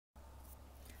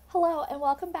Hello and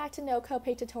welcome back to No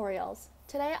Copay Tutorials.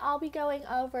 Today I'll be going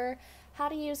over how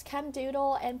to use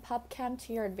ChemDoodle and PubChem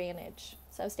to your advantage.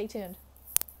 So stay tuned.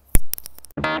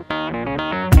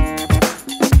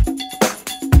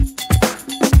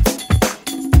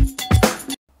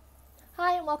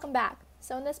 Hi and welcome back.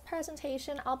 So in this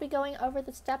presentation I'll be going over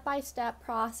the step-by-step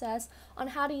process on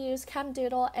how to use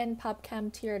ChemDoodle and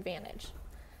PubChem to your advantage.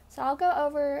 So I'll go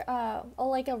over a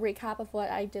recap of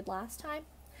what I did last time.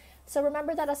 So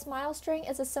remember that a smile string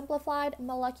is a simplified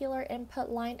molecular input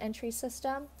line entry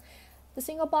system. The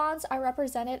single bonds are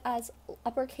represented as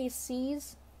uppercase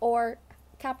C's or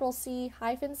capital C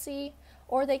hyphen C,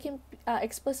 or they can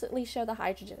explicitly show the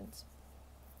hydrogens.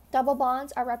 Double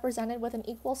bonds are represented with an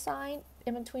equal sign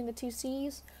in between the two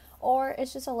C's, or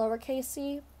it's just a lowercase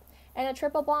c. And a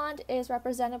triple bond is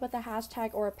represented with a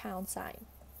hashtag or a pound sign.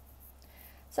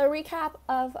 So a recap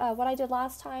of what I did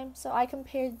last time. So I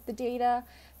compared the data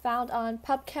found on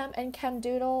PubChem and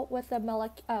ChemDoodle with the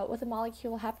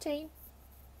molecule heptane.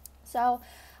 So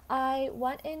I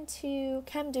went into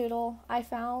ChemDoodle, I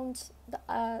found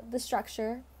the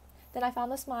structure, then I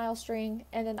found the smile string,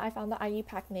 and then I found the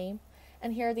IUPAC name.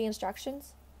 And here are the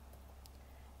instructions.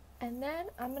 And then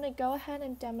I'm going to go ahead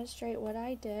and demonstrate what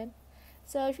I did.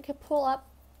 So if you could pull up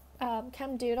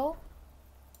ChemDoodle.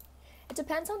 It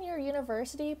depends on your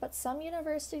university, but some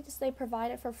universities, they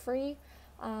provide it for free.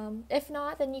 If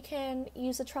not, then you can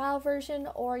use a trial version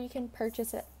or you can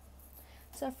purchase it.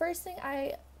 So first thing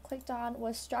I clicked on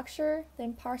was structure,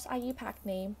 then parse IUPAC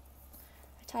name.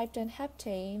 I typed in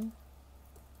heptane,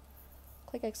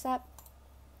 click accept,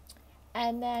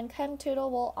 and then ChemDoodle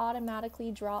will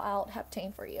automatically draw out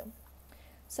heptane for you.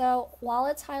 So while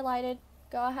it's highlighted,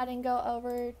 go ahead and go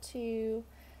over to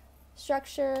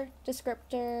structure,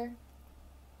 descriptor,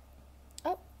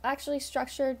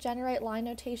 structure, generate line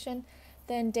notation,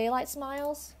 then daylight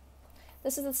smiles.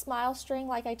 This is a smile string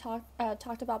like I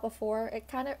talked about before. It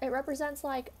represents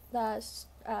like the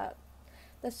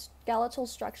skeletal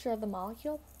structure of the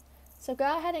molecule. So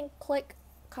go ahead and click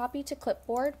copy to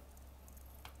clipboard.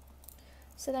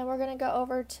 So then we're going to go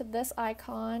over to this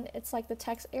icon. It's like the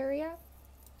text area.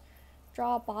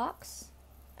 Draw a box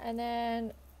and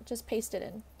then just paste it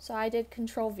in. So I did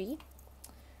Control V.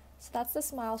 So that's the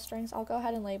smile strings. I'll go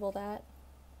ahead and label that.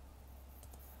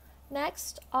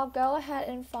 Next, I'll go ahead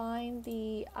and find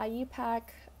the IUPAC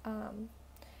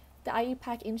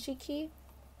INCHI key.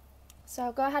 So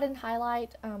I'll go ahead and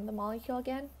highlight the molecule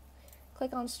again.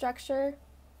 Click on structure,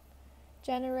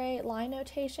 generate line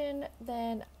notation,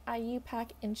 then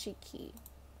IUPAC INCHI key.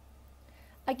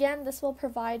 Again, this will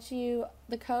provide you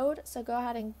the code, so go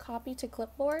ahead and copy to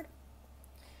clipboard.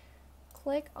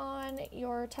 Click on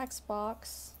your text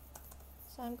box.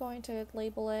 So I'm going to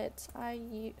label it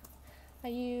IUPAC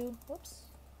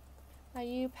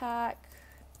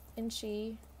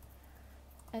INCHI,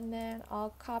 and then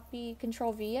I'll copy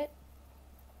Control V it.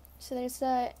 So there's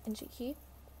the INCHI key.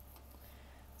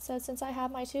 So since I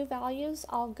have my two values,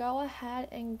 I'll go ahead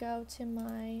and go to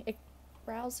my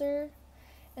browser.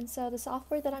 And so the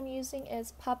software that I'm using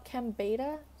is PubChem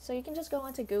Beta. So you can just go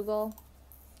onto Google,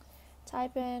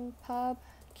 type in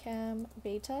PubChem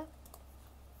Beta.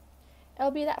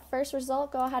 It'll be that first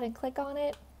result. Go ahead and click on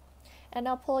it, and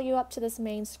it'll pull you up to this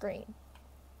main screen.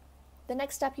 The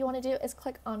next step you want to do is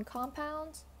click on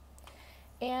compounds,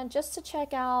 and just to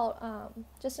check out,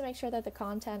 just to make sure that the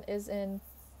content is in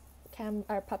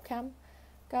PubChem,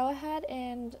 go ahead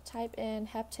and type in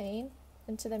heptane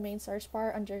into the main search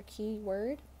bar under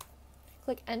keyword.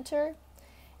 Click enter,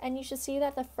 and you should see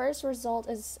that the first result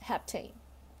is heptane.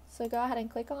 So go ahead and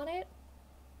click on it,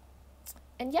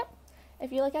 and yep.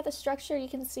 If you look at the structure, you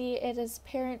can see it is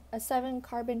a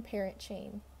 7-carbon parent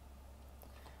chain.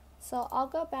 So I'll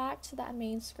go back to that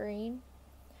main screen.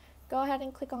 Go ahead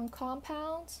and click on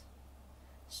compounds,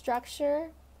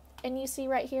 structure, and you see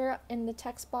right here in the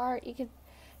text bar, you can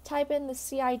type in the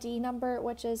CID number,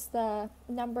 which is the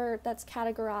number that's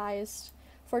categorized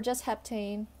for just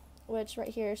heptane, which right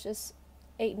here is just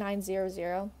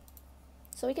 8900.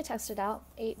 So we could test it out,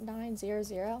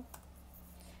 8900.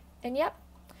 And yep.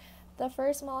 The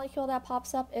first molecule that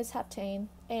pops up is heptane,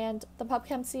 and the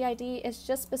PubChem CID is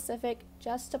just specific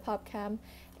just to PubChem.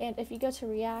 And if you go to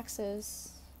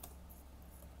reactions,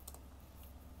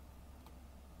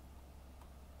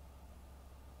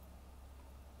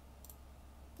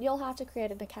 you'll have to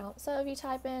create an account. So if you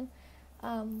type in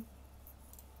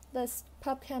this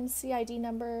PubChem CID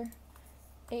number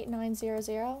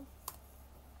 8900,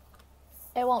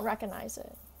 it won't recognize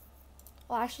it.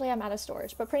 Well, actually I'm out of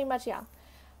storage, but pretty much, yeah.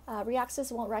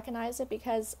 Reaxys won't recognize it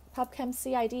because PubChem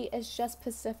CID is just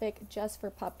specific just for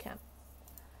PubChem.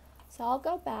 So I'll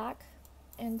go back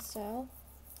And so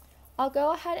I'll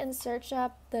go ahead and search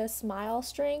up the smile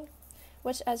string,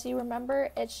 which, as you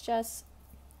remember, it's just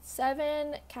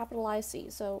 7 capitalized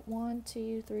C's. So 1,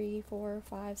 2, 3, 4,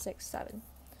 5, 6, 7.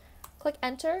 Click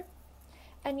enter,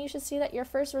 and you should see that your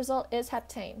first result is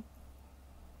heptane.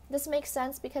 This makes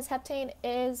sense because heptane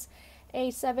is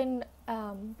a 7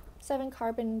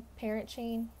 carbon parent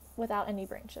chain without any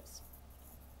branches.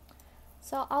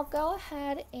 So I'll go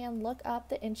ahead and look up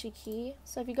the Inchi key.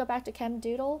 So if you go back to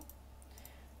ChemDoodle,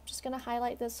 I'm just going to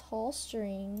highlight this whole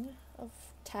string of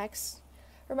text.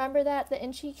 Remember that the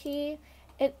Inchi key,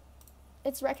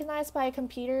 it's recognized by a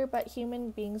computer, but human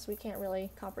beings, we can't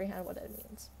really comprehend what it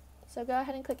means. So go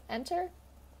ahead and click enter.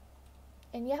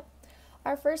 And yep,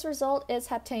 our first result is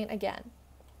heptane again.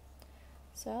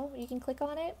 So you can click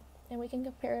on it and we can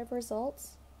compare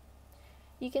results.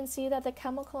 You can see that the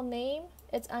chemical name,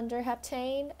 it's under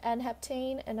heptane, and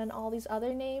then all these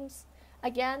other names.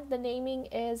 Again, the naming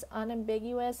is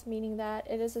unambiguous, meaning that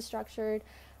it is a structured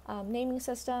naming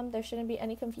system. There shouldn't be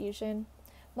any confusion.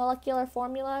 Molecular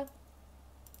formula,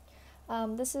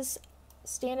 this is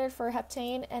standard for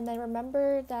heptane, and then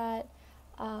remember that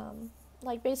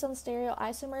like based on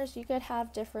stereoisomers, you could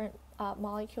have different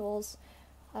molecules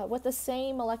with the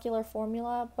same molecular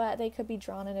formula, but they could be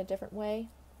drawn in a different way.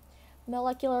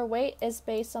 Molecular weight is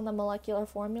based on the molecular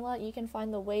formula. You can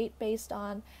find the weight based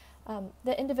on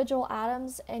the individual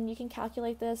atoms, and you can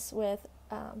calculate this with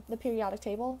the periodic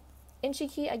table. Inchi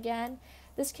key, again,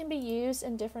 this can be used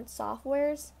in different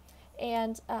softwares,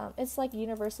 and it's like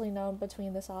universally known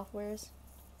between the softwares.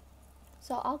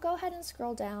 So I'll go ahead and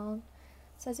scroll down.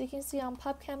 So as you can see on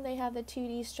PubChem, they have the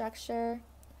 2D structure,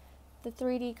 the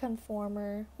 3D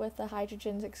conformer with the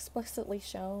hydrogens explicitly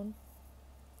shown.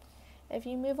 If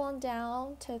you move on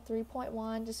down to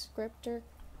 3.1 descriptor,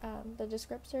 the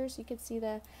descriptors, you can see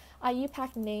the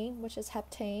IUPAC name, which is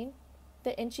heptane,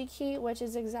 the Inchi key, which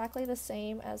is exactly the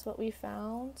same as what we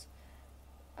found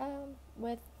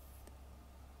with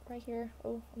right here.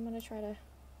 Oh, I'm going to try to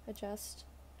adjust.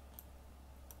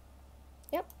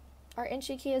 Yep, our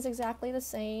Inchi key is exactly the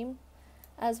same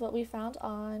as what we found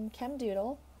on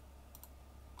ChemDoodle.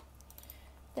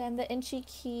 Then the Inchi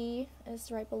key is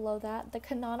right below that. The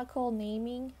canonical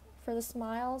naming for the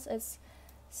smiles is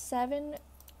 7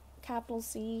 capital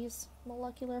C's,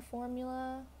 molecular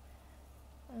formula,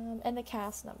 and the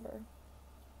CAS number.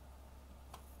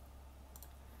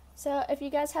 So if you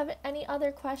guys have any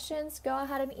other questions, go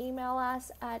ahead and email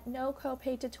us at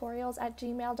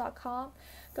nocopadetutorials@gmail.com.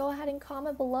 Go ahead and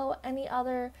comment below any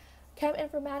other chem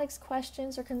informatics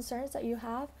questions or concerns that you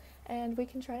have, and we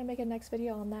can try to make a next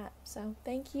video on that. So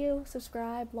thank you,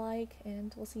 subscribe, like,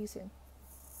 and we'll see you soon.